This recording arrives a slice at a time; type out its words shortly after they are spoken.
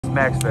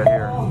Max Bet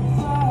here.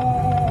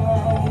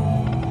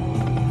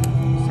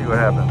 See what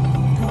happens.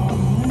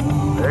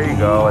 There you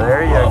go.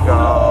 There you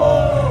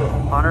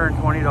go.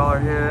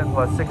 $120 hit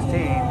plus 16.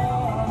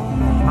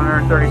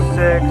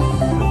 136,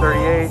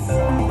 38,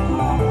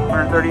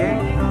 138,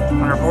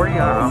 140. I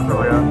don't know.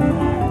 So yeah.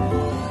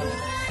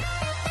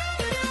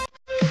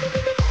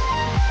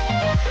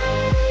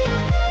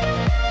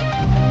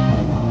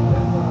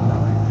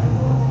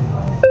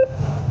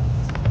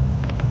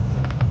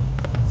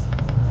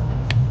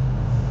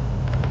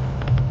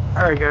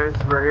 Alright guys,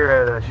 we're here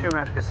at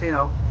Chumash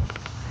Casino.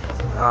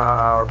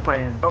 We're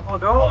playing Buffalo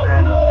Gold,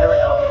 and there we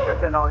go.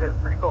 Got $10 hit.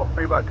 Pretty cool.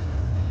 $3.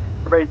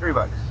 We're betting $3.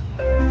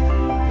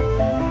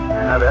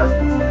 Not bad.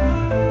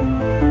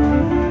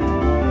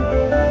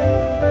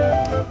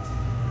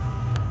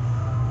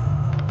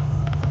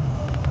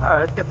 Alright,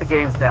 let's get the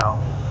games now.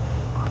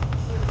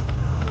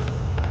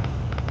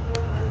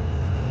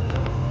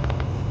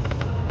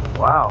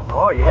 Wow.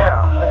 Oh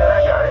yeah. Look at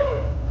that guy.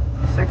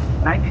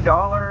 $90,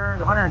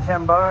 $110,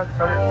 116.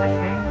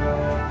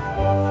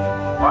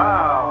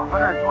 Wow,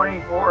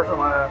 124, something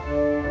like that.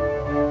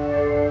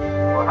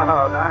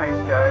 Wow, nice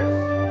guys.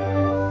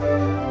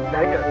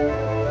 Take it.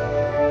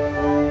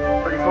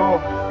 Pretty cool.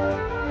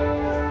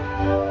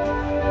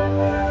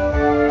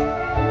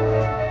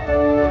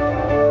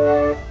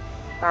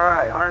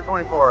 Alright,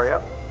 124,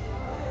 yep.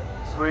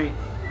 Sweet.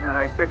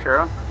 Nice picture,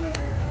 huh?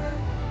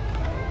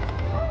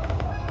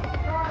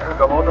 There we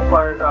go,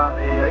 multipliers on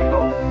the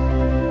Eagles.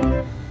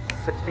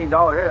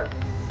 $16 hit.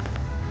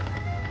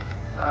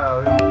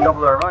 We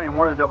doubled our money,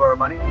 more than double our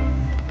money.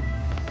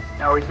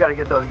 Now we just got to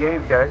get those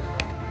games, guys.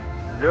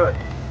 Let's do it.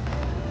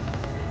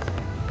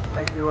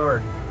 Thank you,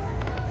 Lord.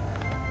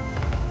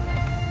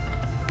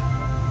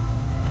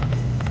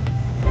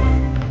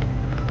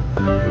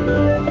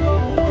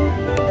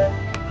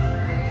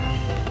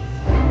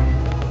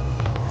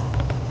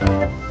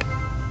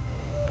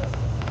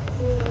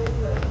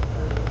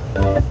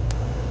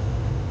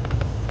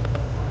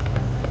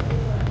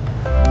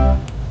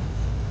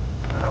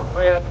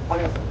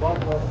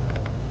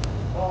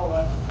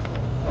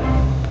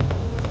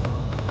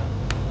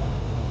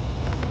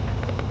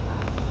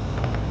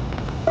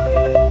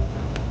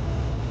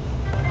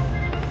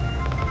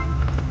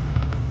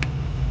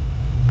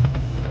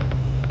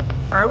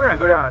 Alright, we're going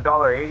to go down to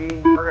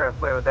 $1.80. We're going to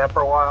play with that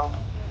for a while.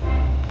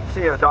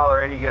 See if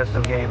 $1.80 gets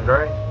some games,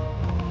 right?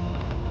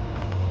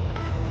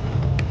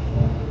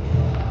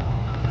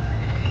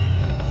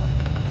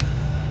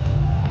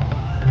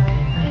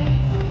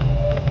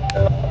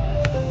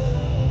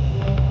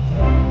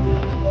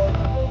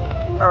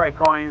 Alright,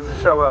 coins,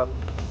 show up.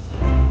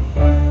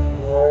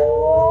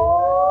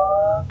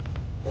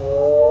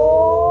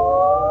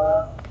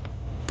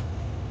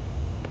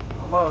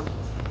 Almost.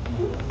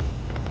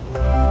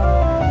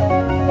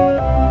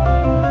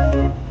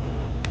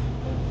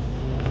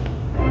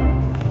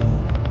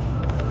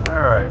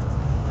 Alright.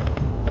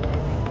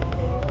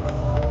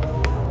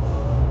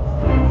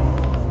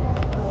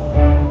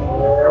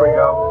 There we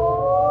go.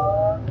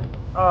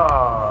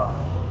 Oh.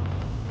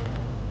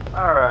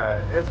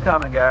 Alright, it's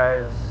coming,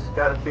 guys.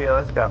 Gotta feel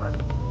it's coming.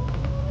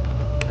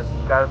 Just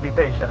gotta be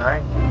patient,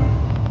 right?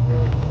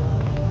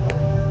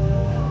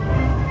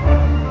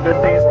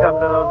 Good things come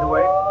to those who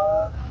wait.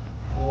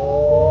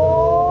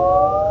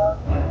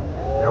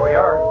 There we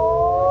are.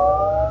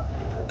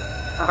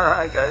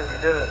 Alright guys, we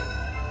did it.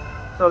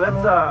 So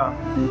let's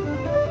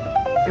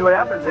see what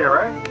happens here,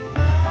 right?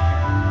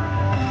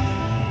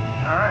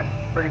 Alright,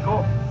 pretty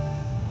cool.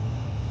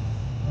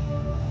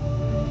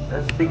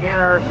 Let's begin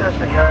our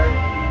session,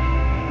 guys.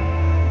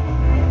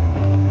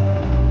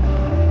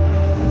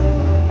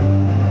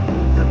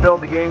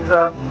 Build the games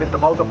up, get the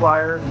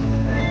multipliers,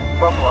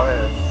 Buffalo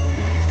heads,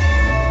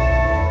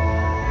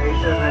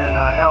 aces and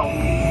help.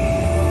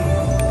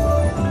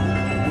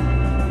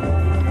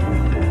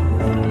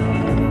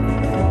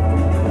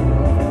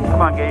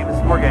 Come on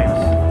games, more games.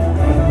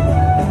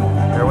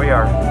 There we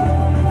are.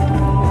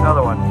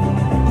 Another one.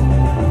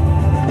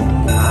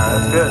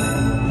 That's good.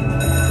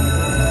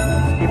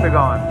 Let's keep it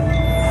going.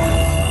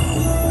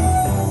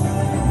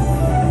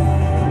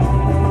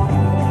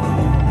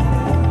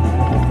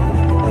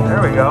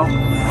 There we go. We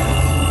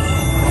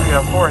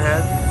got 4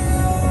 heads.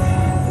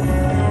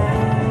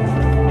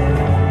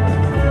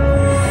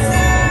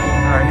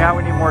 Alright, now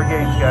we need more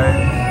games, guys.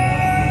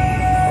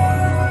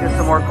 Get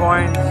some more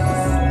coins.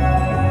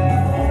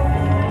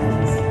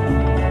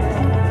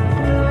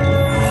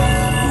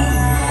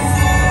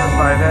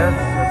 5 heads,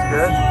 that's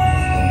good.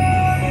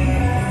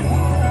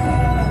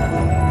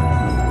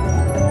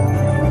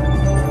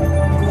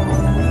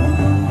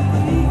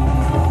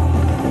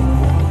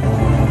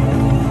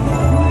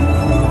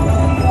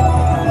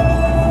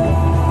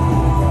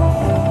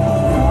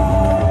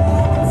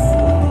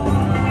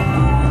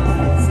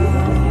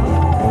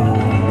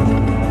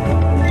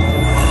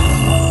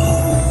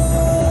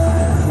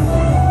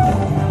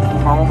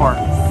 One more.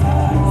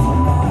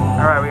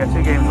 Alright, we got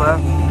 2 games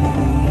left.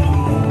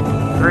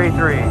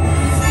 3-3.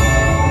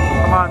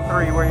 Come on.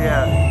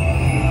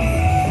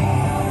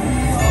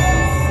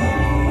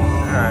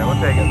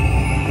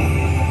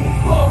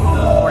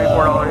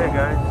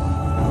 guys.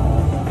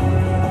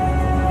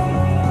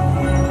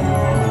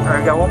 Alright,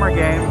 we got one more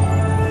game.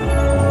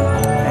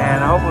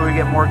 And hopefully we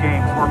get more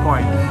games, more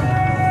coins.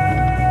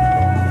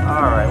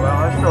 Alright, well,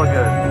 that's still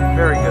good.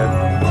 Very good.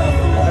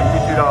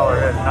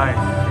 $52 hit.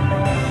 Nice.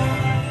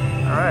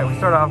 Alright, we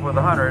start off with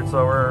 100,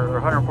 so we're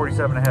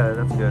 147 ahead.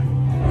 That's good.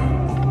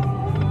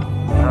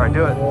 Alright,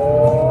 do it.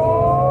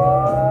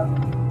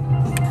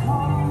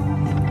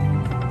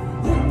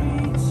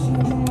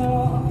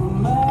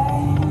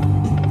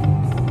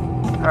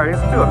 Alright,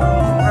 let's do it.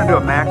 We're gonna do a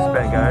max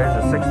bet, guys.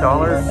 At $6.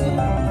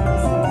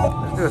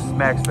 Let's do a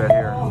max bet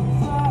here.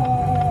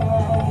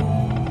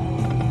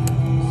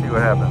 See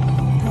what happens.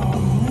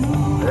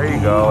 There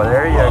you go.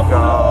 There you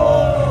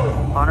go.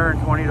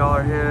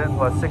 $120 hit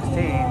plus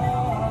 16.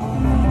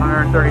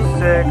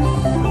 136,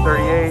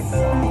 38,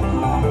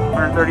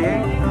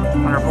 138,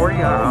 140. I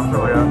don't know.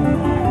 So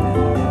yeah.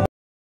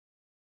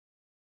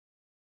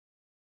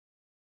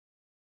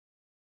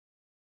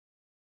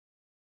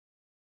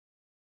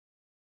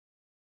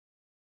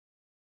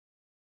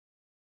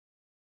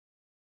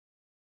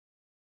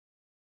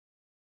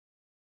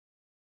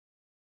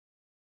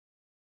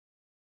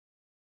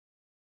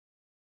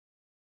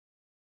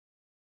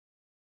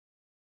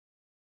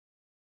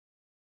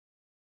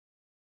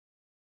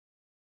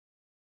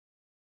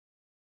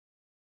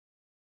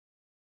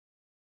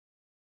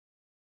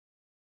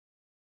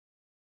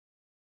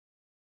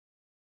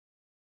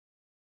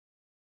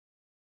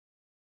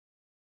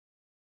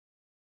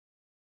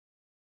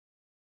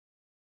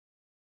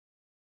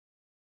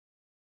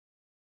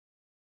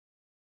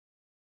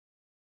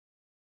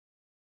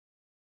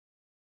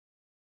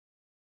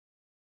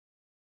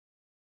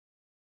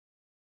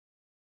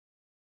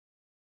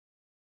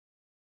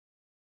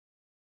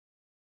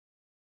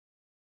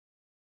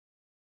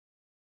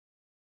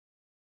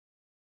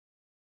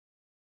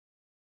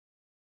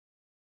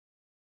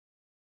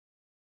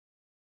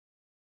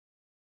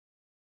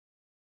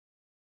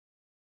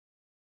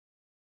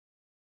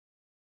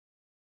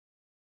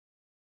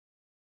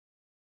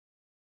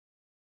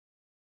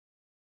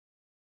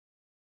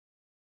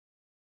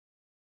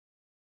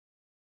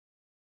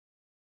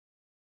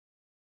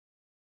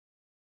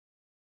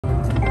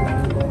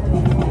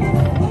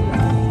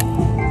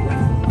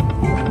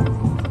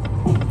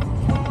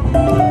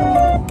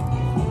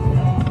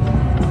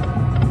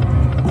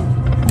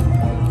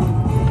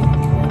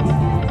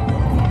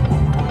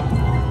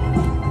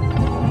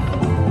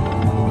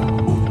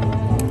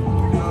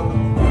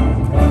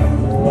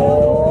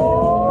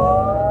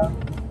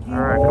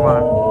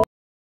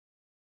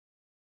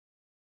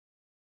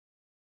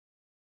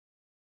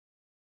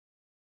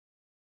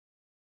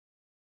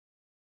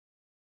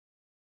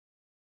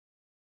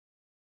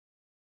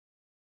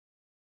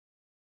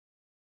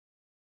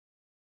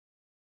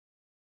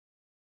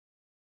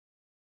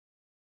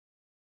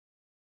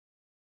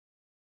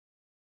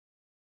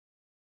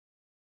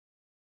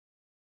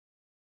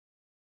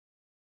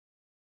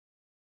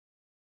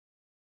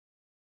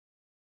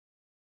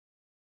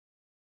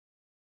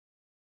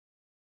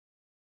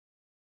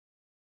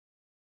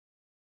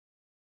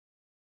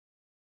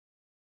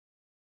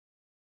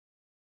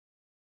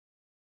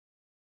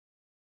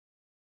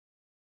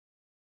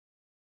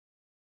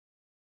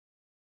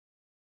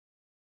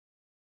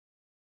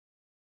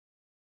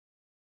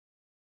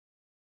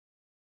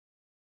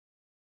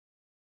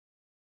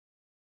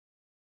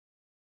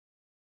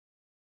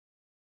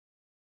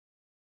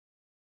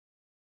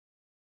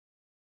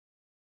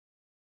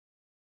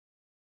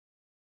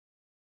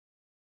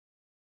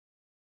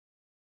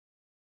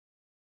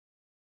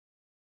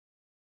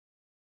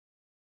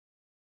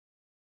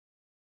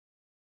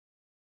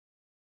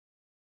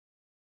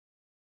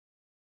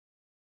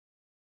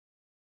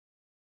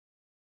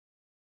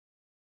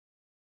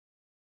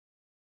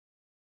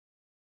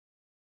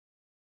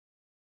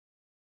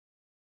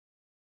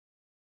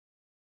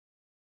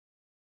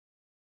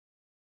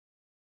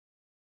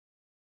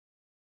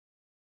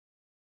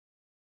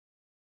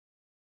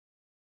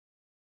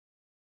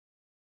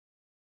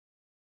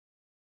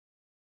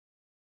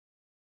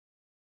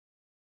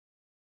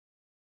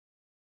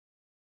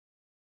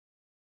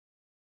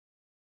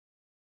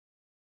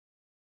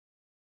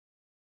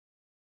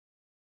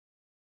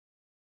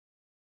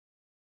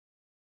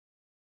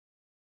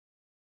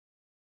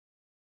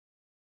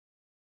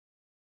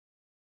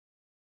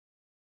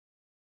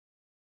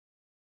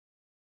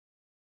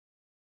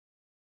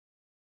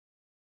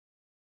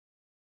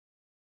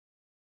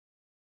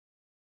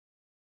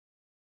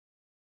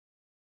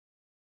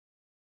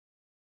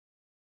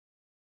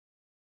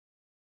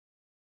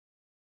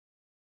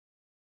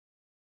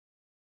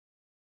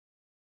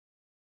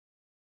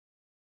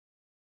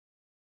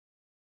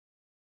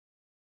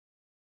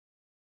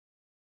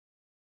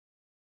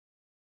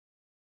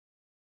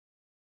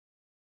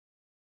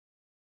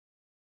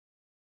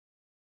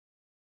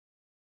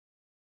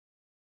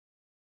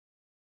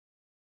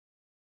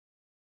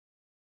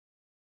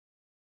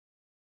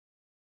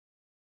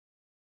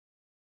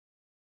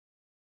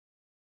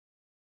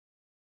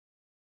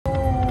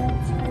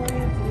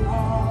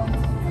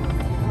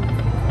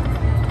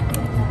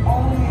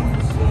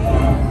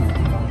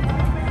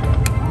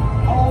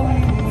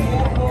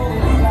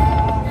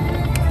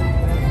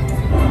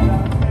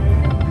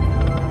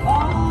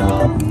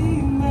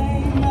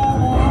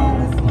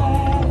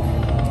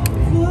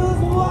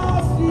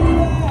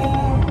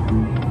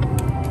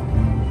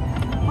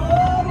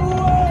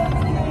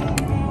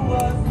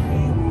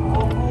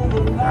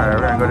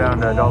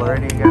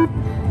 $1.80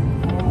 again.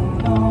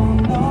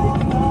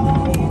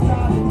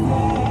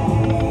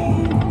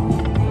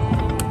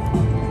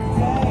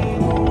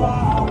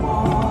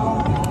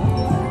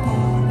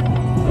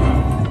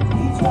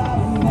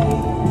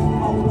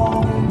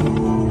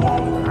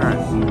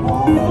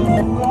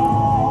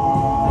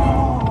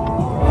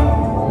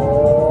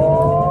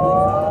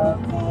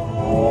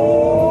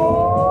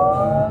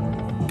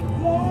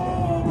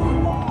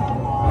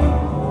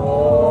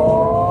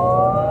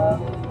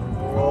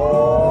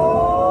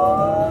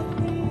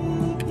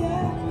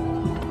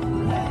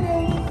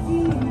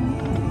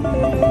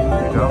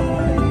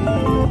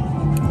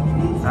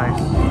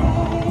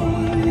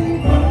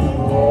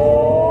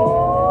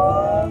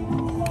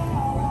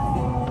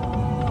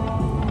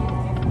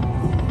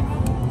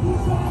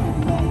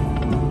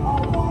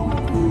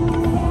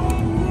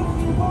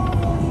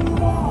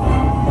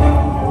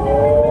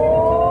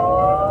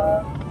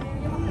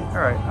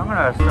 Alright, I'm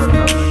gonna start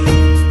another.